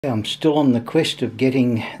I'm still on the quest of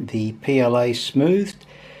getting the PLA smoothed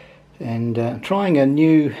and trying a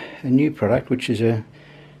new product, which is a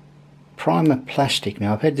primer plastic.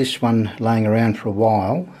 Now I've had this one laying around for a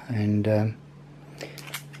while, and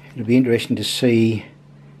it'll be interesting to see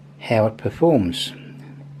how it performs.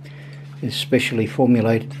 It's specially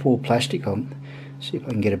formulated for plastic. I'll see if I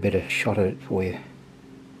can get a better shot at it for you.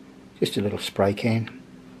 Just a little spray can.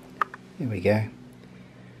 There we go.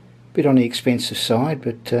 Bit on the expensive side,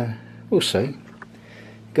 but we'll see.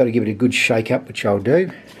 Got to give it a good shake up, which I'll do.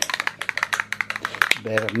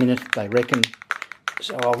 About a minute, they reckon.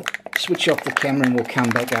 So I'll switch off the camera and we'll come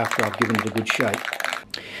back after I've given it a good shake.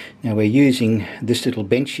 Now we're using this little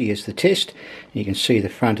benchy as the test. You can see the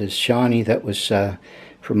front is shiny. That was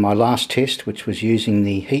from my last test, which was using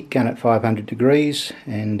the heat gun at 500 degrees,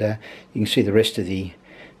 and you can see the rest of the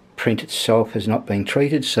print itself has not been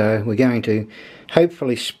treated. So we're going to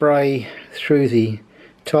hopefully spray through the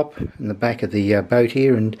top and the back of the boat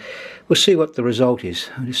here, and we'll see what the result is.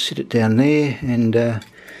 I'll just sit it down there, and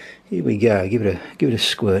here we go. Give it a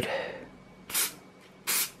squirt.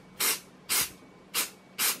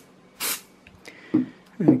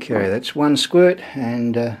 Okay, that's one squirt,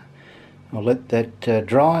 and I'll let that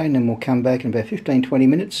dry, and then we'll come back in about 15-20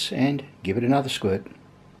 minutes and give it another squirt.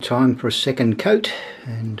 Time for a second coat,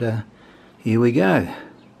 and here we go.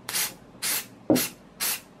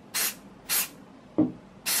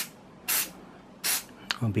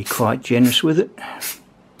 I'll be quite generous with it,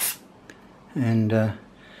 and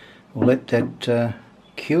we'll let that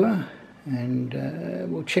cure, and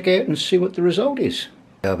we'll check out and see what the result is.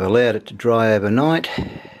 I've allowed it to dry overnight,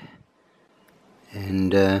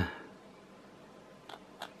 and the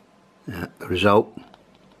result,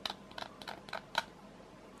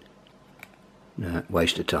 no,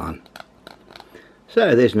 waste of time.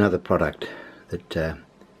 So there's another product that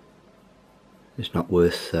is not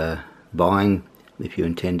worth buying if you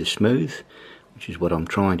intend to smooth, which is what I'm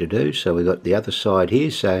trying to do. So we've got the other side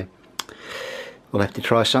here, so we'll have to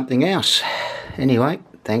try something else. Anyway,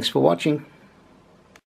 thanks for watching.